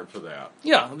wired for that.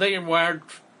 Yeah, they are wired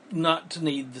not to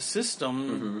need the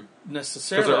system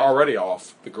necessarily. Because they're already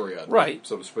off the grid, right,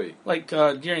 so to speak. Like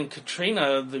during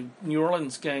Katrina, the New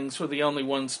Orleans gangs were the only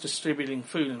ones distributing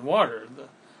food and water. The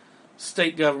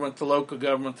state government, the local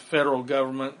government, the federal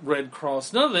government, Red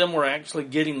Cross, none of them were actually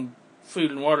getting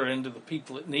food and water into the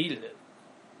people that needed it.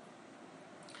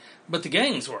 But the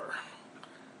gangs were.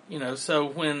 So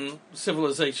when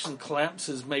civilization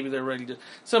collapses, maybe they're ready to...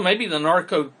 So maybe the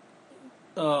narco...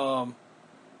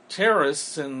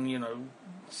 terrorists and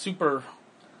super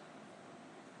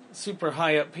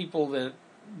high up people that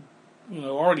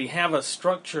already have a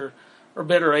structure are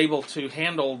better able to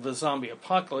handle the zombie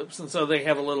apocalypse, and so they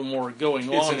have a little more going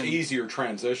on. It's an easier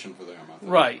transition for them, I think.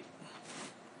 Right,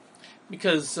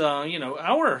 because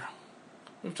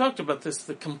we've talked about this.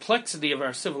 The complexity of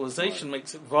our civilization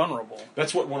makes it vulnerable.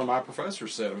 That's what one of my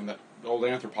professors said. I mean, that old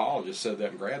anthropologist said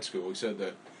that in grad school. He said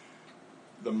that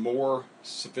the more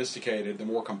sophisticated, the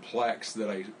more complex that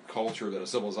a culture, that a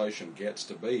civilization gets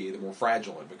to be, the more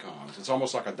fragile it becomes. It's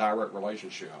almost like a direct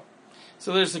relationship.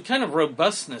 So there's a kind of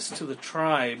robustness to the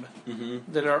tribe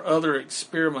that our other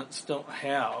experiments don't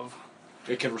have.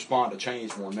 It can respond to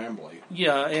change more nimbly.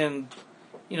 Yeah, and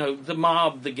the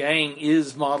mob, the gang,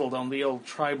 is modeled on the old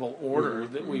tribal order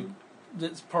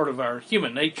that's part of our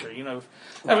human nature.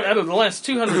 Right. Out of the last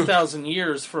 200,000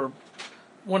 years, for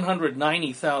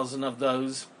 190,000 of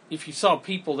those, if you saw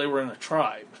people, they were in a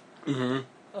tribe.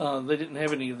 Mm-hmm. They didn't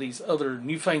have any of these other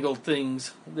newfangled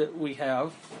things that we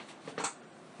have.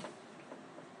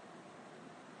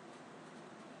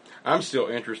 I'm still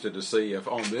interested to see if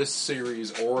on this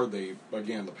series or the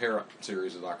parent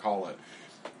series, as I call it,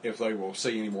 if they will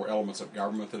see any more elements of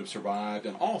government that have survived,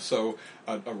 and also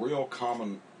a real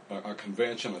common a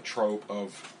convention, a trope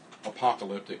of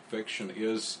apocalyptic fiction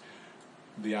is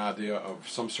the idea of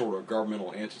some sort of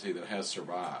governmental entity that has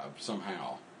survived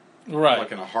somehow, right?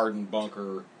 Like in a hardened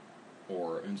bunker,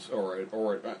 or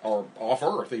off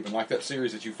Earth, even like that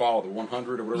series that you follow, the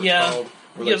 100 or whatever it's called.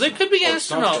 Yeah, there could be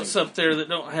astronauts up there that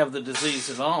don't have the disease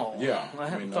at all. Yeah, I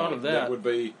hadn't thought of that. That would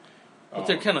be. But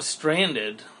they're kind of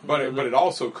stranded. But it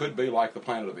also could be like the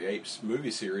Planet of the Apes movie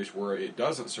series, where it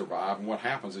doesn't survive, and what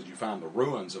happens is you find the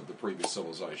ruins of the previous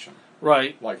civilization.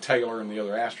 Right. Like Taylor and the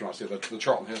other astronauts, the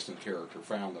Charlton Heston character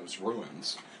found those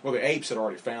ruins. Well, the apes had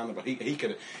already found them, but he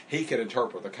could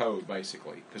interpret the code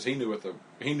basically, because he knew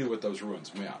what those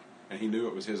ruins meant, and he knew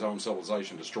it was his own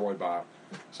civilization destroyed by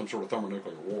some sort of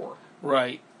thermonuclear war.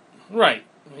 Right.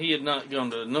 He had not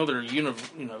gone to another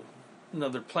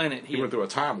another planet. He went through a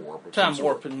time warp.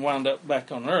 And wound up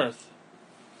back on Earth.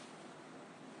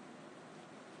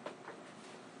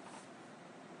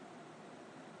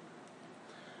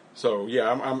 So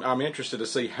yeah, I'm interested to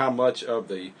see how much of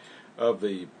the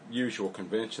usual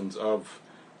conventions of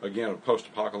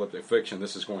post-apocalyptic fiction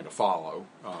this is going to follow,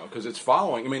 because it's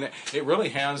following. I mean, it really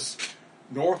has.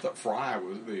 Northrop Frye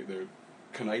was the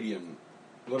Canadian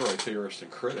literary theorist and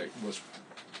critic, was.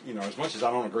 As much as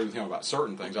I don't agree with him about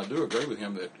certain things, I do agree with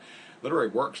him that literary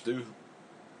works do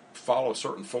follow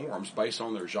certain forms based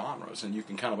on their genres, and you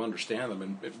can kind of understand them,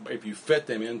 and if you fit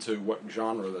them into what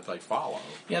genre that they follow.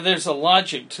 Yeah, there's a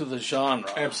logic to the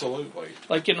genre. Absolutely.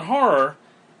 Like in horror,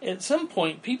 at some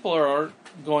point, people are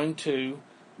going to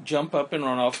jump up and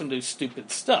run off and do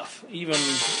stupid stuff. Even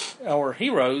our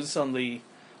heroes on the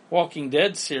Walking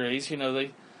Dead series,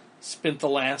 they spent the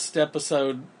last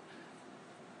episode.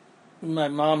 My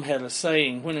mom had a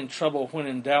saying, when in trouble, when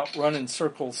in doubt, run in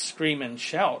circles, scream and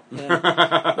shout. And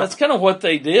that's kind of what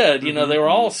they did. They were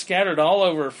all scattered all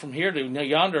over from here to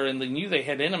yonder, and they knew they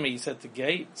had enemies at the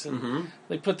gates. And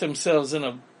they put themselves in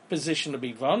a position to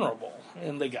be vulnerable,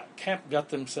 and they got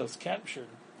themselves captured.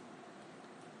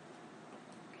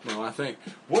 Well, I think,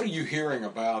 what are you hearing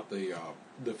about the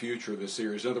future of this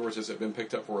series? In other words, has it been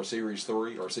picked up for a series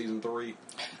 3 or season 3?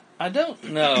 I don't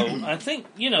know. I think,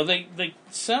 they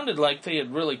sounded like they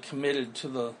had really committed to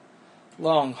the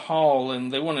long haul,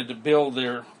 and they wanted to build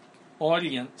their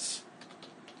audience.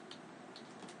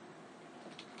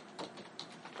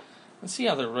 Let's see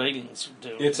how their ratings are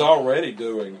doing. It's already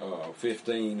doing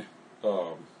 15.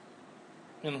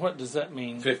 And what does that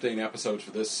mean? 15 episodes for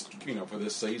this, for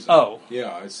this season. Oh,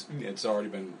 yeah, it's already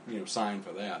been signed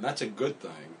for that, and that's a good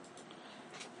thing.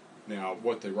 Now,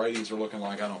 what the ratings are looking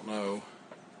like, I don't know.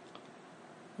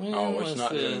 It's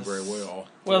not doing very well.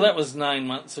 Well, that was 9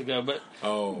 months ago, but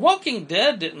Walking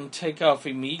Dead didn't take off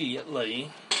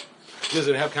immediately. Does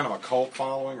it have kind of a cult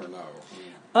following or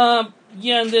no?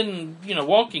 Yeah, and then,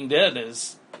 Walking Dead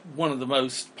is one of the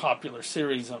most popular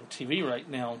series on TV right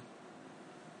now.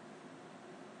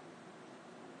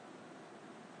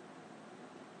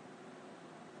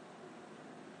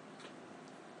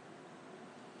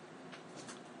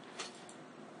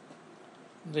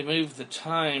 They moved the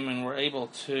time and were able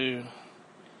to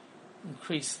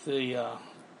increase the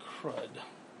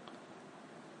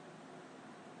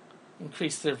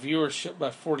increase their viewership by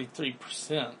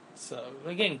 43%. So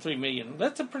they gained 3 million.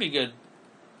 That's pretty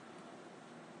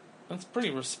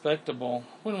respectable.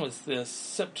 When was this?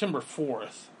 September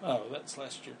 4th. Oh, that's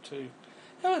last year too.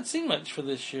 I haven't seen much for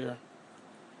this year.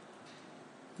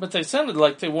 But they sounded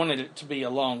like they wanted it to be a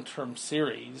long-term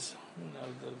series.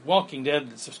 The Walking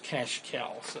Dead is a cash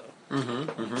cow, so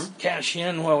let's cash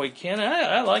in while we can.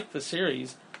 I like the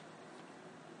series.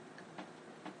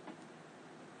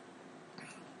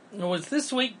 Was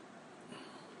this week?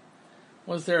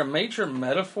 Was there a major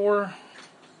metaphor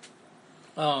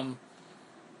that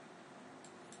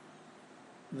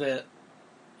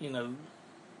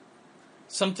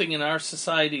something in our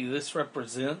society this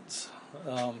represents?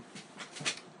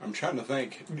 I'm trying to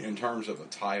think in terms of the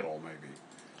title, maybe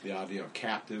the idea of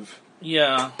captive.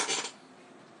 Yeah.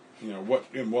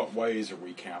 In what ways are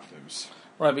we captives?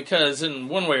 Right, because in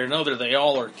one way or another, they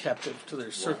all are captive to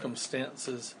their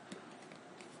circumstances.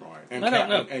 Right, and I don't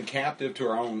know. And captive to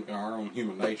our own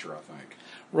human nature, I think.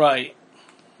 Right.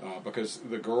 Because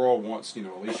the girl wants,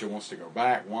 Alicia wants to go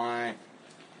back. Why?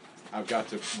 I've got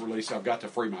to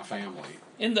free my family.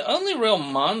 And the only real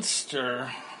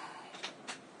monster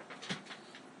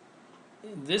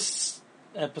this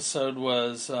episode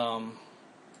was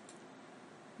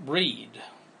Reed.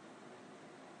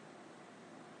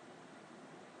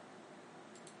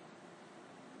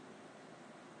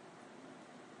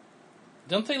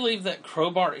 Don't they leave that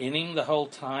crowbar in him the whole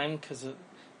time? Because,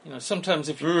 sometimes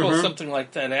if you pull something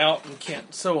like that out and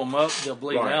can't sew them up, they'll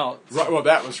bleed out. Right. Well,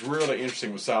 that was really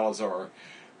interesting with Salazar.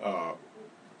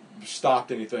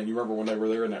 Stopped anything. You remember when they were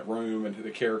there in that room and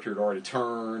the character had already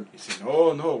turned? He said,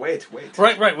 no, wait.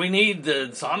 Right. We need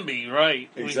the zombie, right.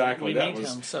 Exactly. We need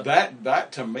him. So.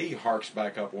 That, to me, harks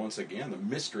back up once again the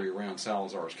mystery around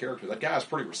Salazar's character. That guy's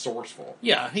pretty resourceful.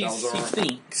 Yeah, he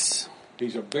thinks.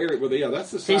 He's a very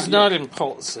that's the side. He's not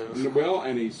impulsive. Well,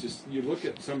 and he's just you look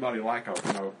at somebody like it's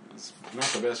not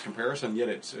the best comparison, yet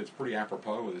it's pretty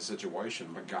apropos in this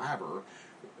situation. MacGyver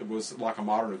was like a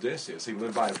modern Odysseus. He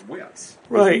lived by his wits.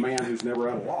 Right. He's a man who's never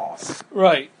at a loss.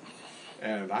 Right.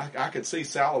 And I could see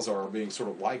Salazar being sort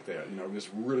of like that. This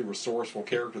really resourceful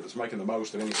character that's making the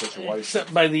most of any situation.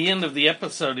 Except by the end of the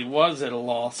episode, he was at a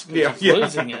loss because he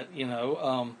was losing it.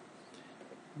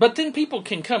 But then people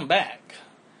can come back.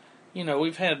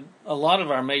 We've had a lot of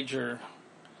our major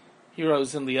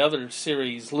heroes in the other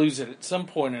series lose it at some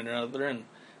point or another and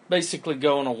basically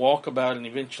go on a walkabout and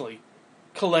eventually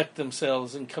collect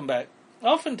themselves and come back,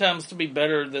 oftentimes to be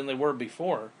better than they were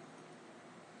before.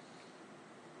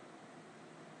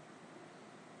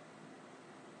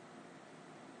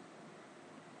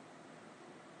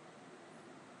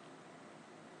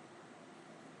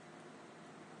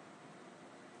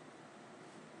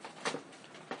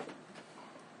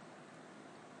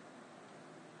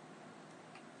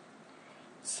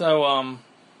 So,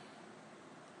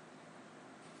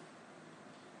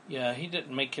 yeah, he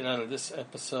didn't make it out of this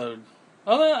episode.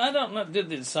 Oh, I don't know.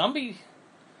 Did Zombie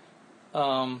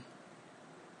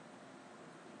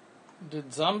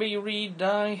Reed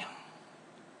die?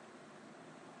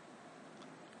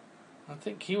 I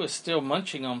think he was still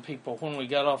munching on people when we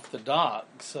got off the dock,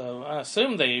 so I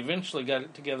assume they eventually got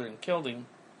it together and killed him.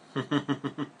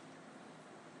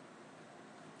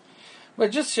 But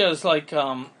it just shows,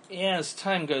 as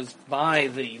time goes by,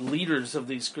 the leaders of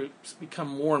these groups become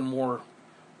more and more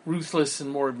ruthless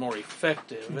and more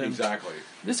effective. And exactly.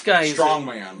 This guy is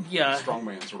strongman. Yeah.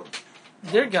 Strongman sort of.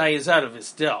 Their guy is out of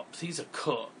his depth. He's a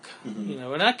cook.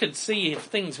 And I could see if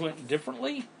things went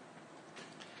differently.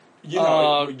 You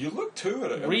look to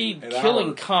it. Reed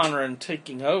killing Connor and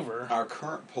taking over. Our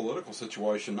current political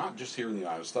situation, not just here in the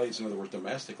United States, in other words,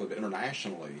 domestically, but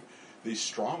internationally, these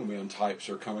strongmen types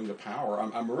are coming to power.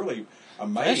 I'm really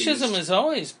amazed. Fascism is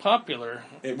always popular.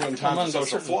 When times of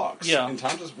social flux. Yeah. In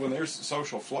times when there's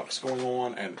social flux going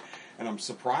on, and I'm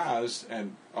surprised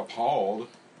and appalled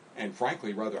and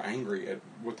frankly rather angry at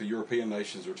what the European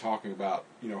nations are talking about,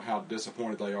 how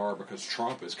disappointed they are because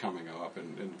Trump is coming up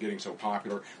and getting so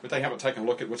popular. But they haven't taken a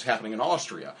look at what's happening in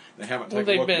Austria. They haven't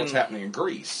taken a look at what's happening in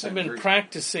Greece. They've been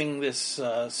practicing this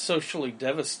socially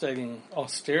devastating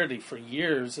austerity for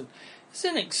years. And it's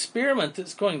an experiment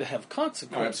that's going to have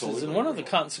consequences. Absolutely. And one of the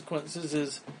consequences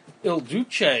is Il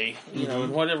Duce,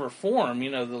 in whatever form,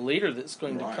 the leader that's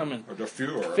going to come and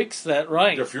fix that,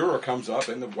 right. Der Fuhrer comes up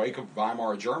in the wake of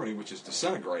Weimar Germany, which is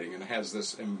disintegrating and has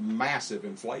this massive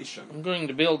inflation. I'm going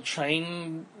to build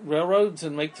train railroads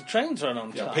and make the trains run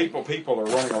on time. People are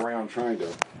running around trying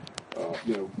to,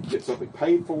 get something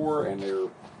paid for, and they're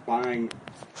buying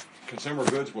consumer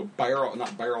goods with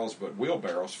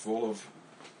wheelbarrows full of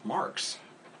marks.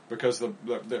 Because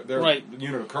their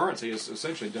unit of currency is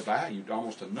essentially devalued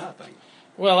almost to nothing.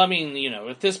 Well,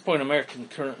 at this point, American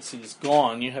currency is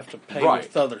gone. You have to pay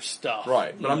with other stuff.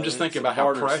 Right. But I'm just thinking about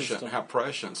how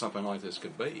prescient something like this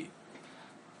could be.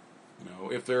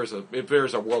 If there's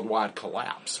a worldwide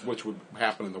collapse, which would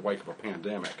happen in the wake of a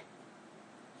pandemic.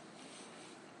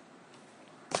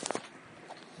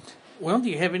 Well, do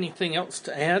you have anything else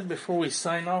to add before we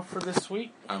sign off for this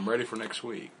week? I'm ready for next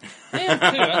week. Yeah,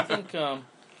 too. I think...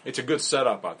 it's a good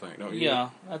setup, I think, don't you? Yeah,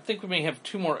 I think we may have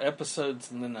 2 more episodes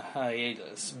and then a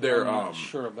hiatus. I'm not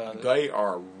sure about it. They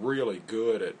are really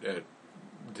good at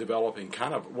developing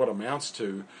kind of what amounts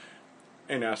to,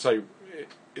 and I say,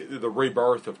 the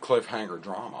rebirth of cliffhanger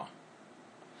drama.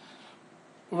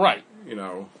 Right.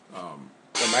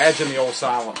 imagine the old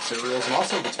silent serials and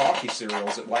also the talkie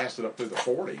serials that lasted up through the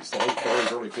 40s, the late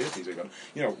 40s, early 50s even.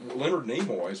 You know, Leonard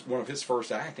Nimoy's, one of his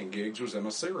first acting gigs was in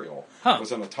a serial.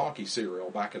 Was in a talkie serial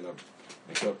back in the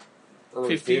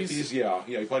early 50s. Yeah,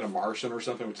 he played a Martian or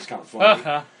something, which is kind of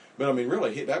funny. But I mean,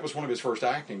 really, that was one of his first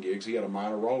acting gigs. He had a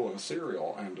minor role in a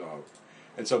serial,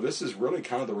 and so this is really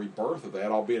kind of the rebirth of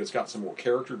that. Albeit it's got some more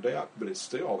character depth, but it's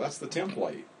still that's the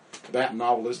template. That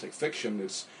novelistic fiction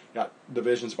that's got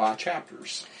divisions by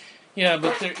chapters. Yeah,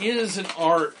 but there is an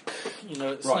arc. You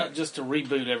know, it's not just a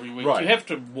reboot every week. Right. You have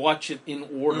to watch it in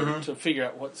order to figure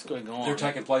out what's going on. They're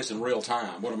taking place in real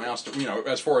time. What amounts to,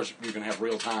 as far as you can have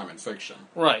real time in fiction.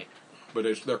 Right. But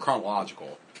they're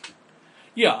chronological.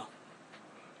 Yeah.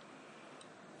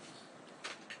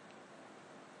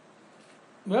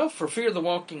 Well, for Fear the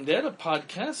Walking Dead, a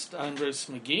podcast, I'm Bruce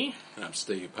McGee. And I'm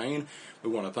Steve Payne. We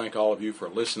want to thank all of you for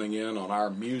listening in on our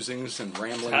musings and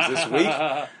ramblings this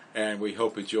week. And we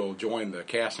hope that you'll join the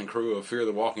cast and crew of Fear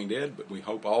the Walking Dead, but we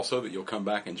hope also that you'll come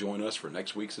back and join us for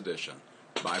next week's edition.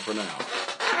 Bye for now.